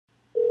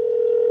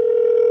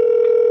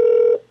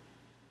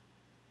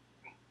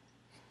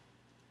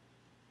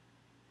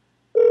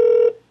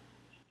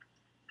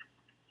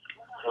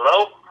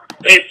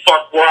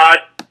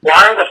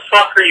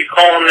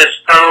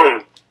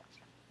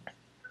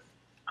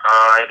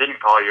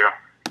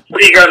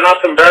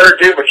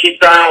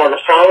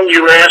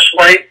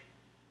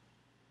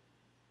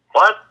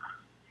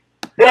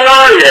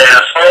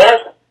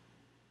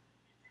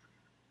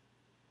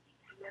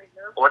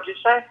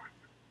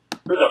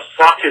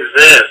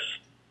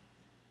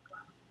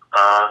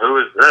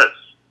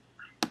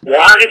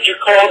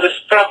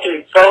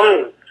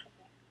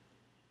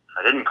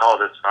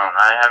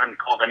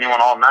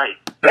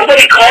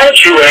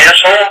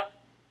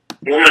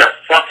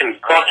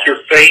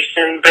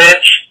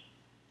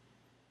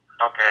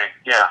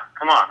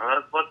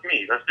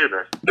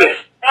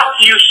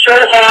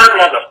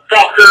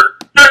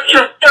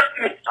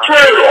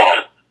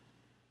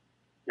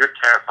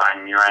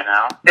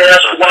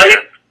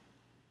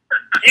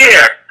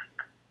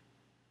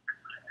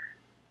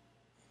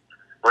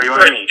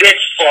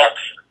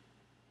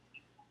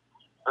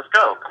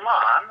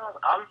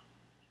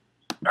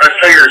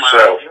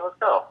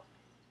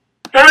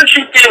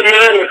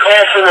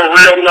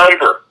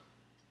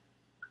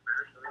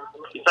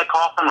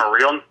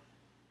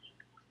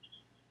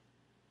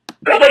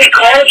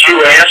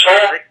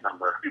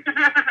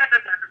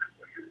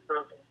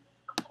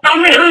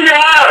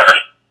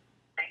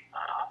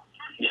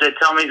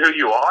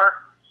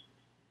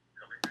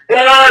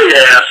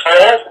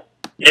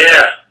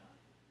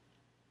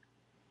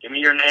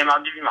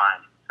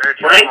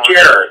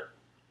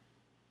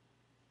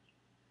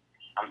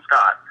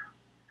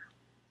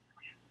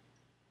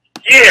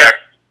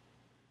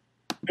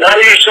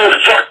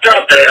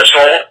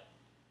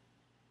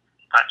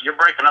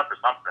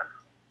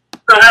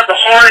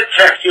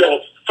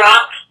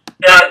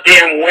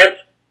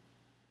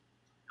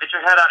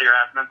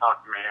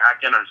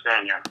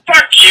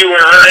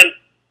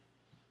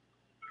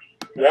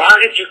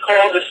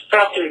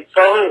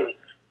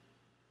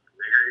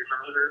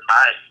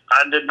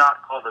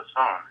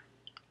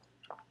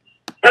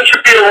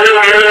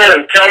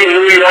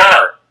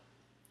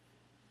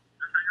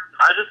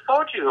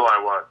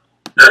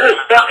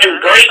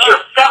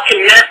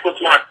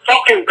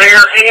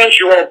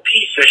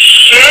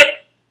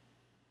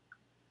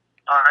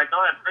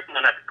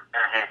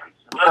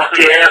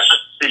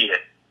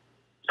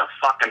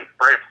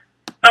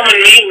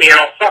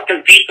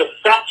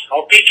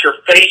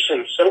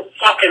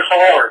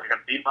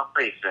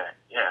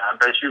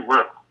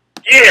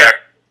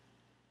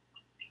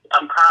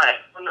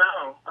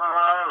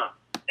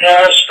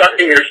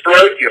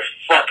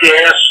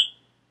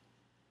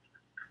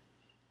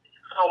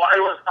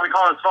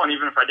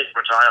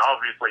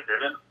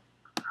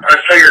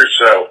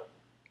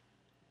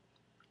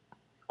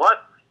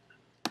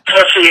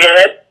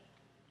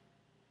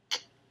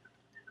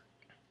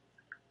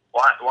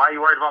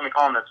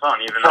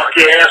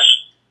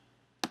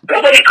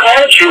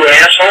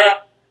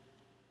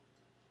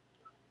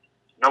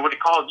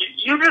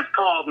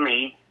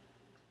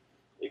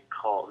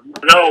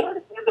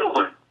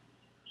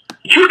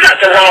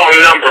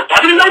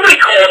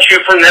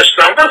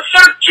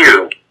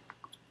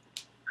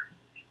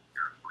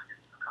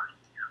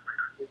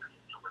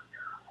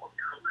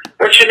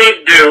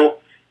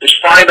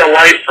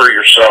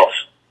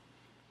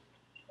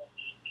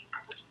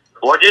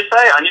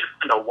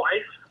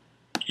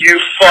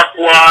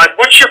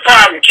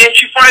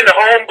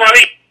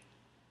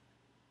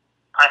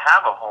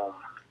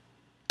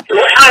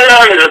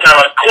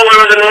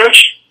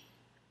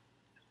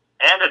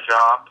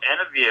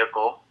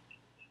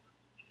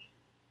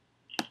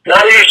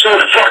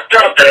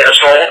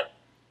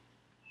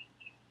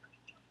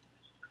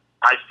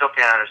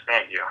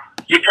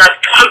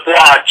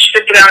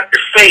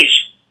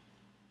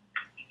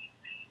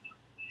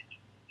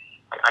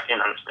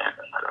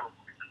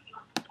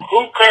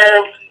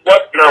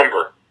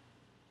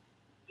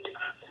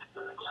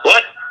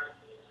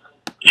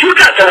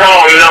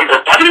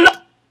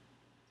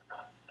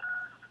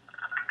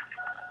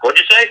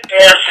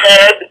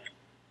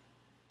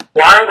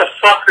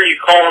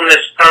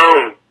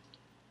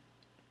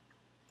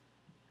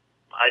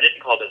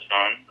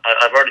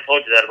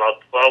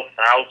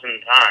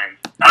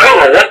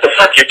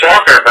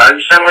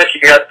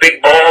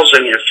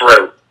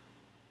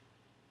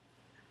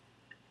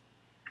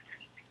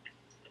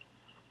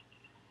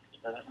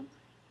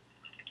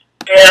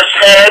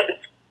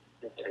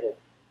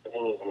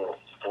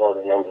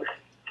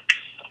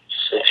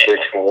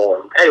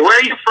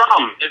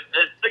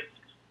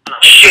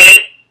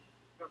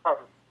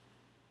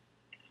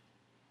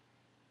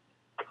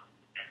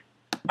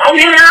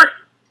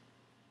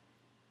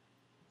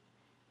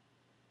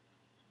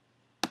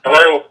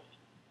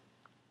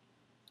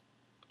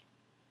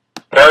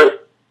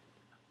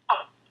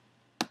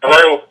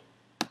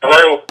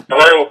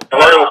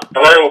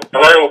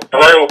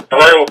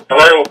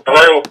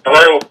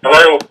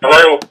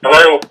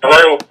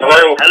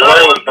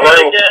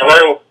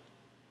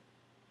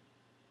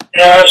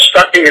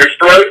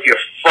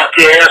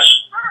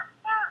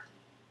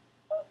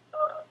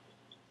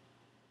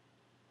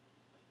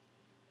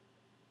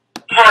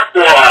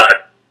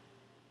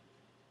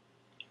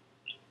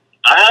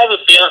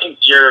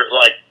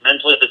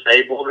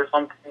disabled or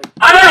something?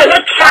 I don't know,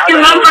 what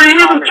fucking number are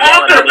you even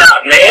talking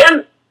about,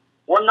 man?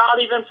 We're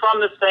not even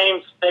from the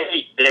same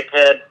state,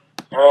 dickhead.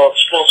 Oh,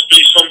 it's supposed to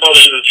be somebody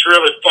that's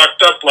really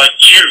fucked up like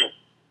you.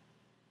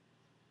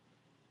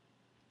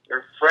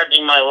 You're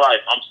threatening my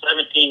life. I'm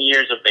 17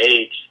 years of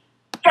age.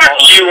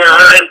 Fuck you,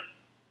 Aaron.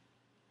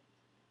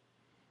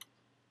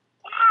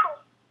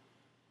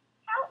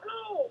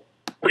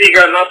 What, you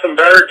got nothing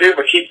better to do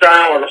but keep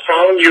dialing the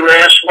phone, you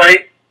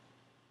asswipe?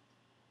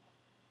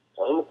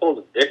 Tell him to pull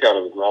the dick out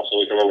of his mouth so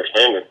we can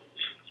understand it.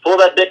 Pull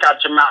that dick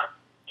out your mouth.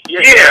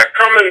 Yeah,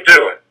 come and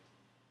do it.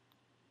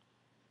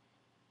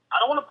 I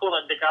don't want to pull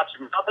that dick out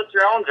your mouth. That's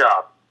your own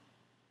job.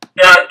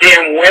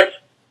 Goddamn wimp.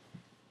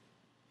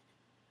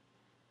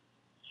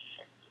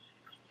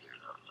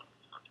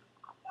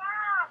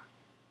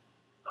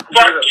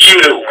 Fuck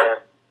you.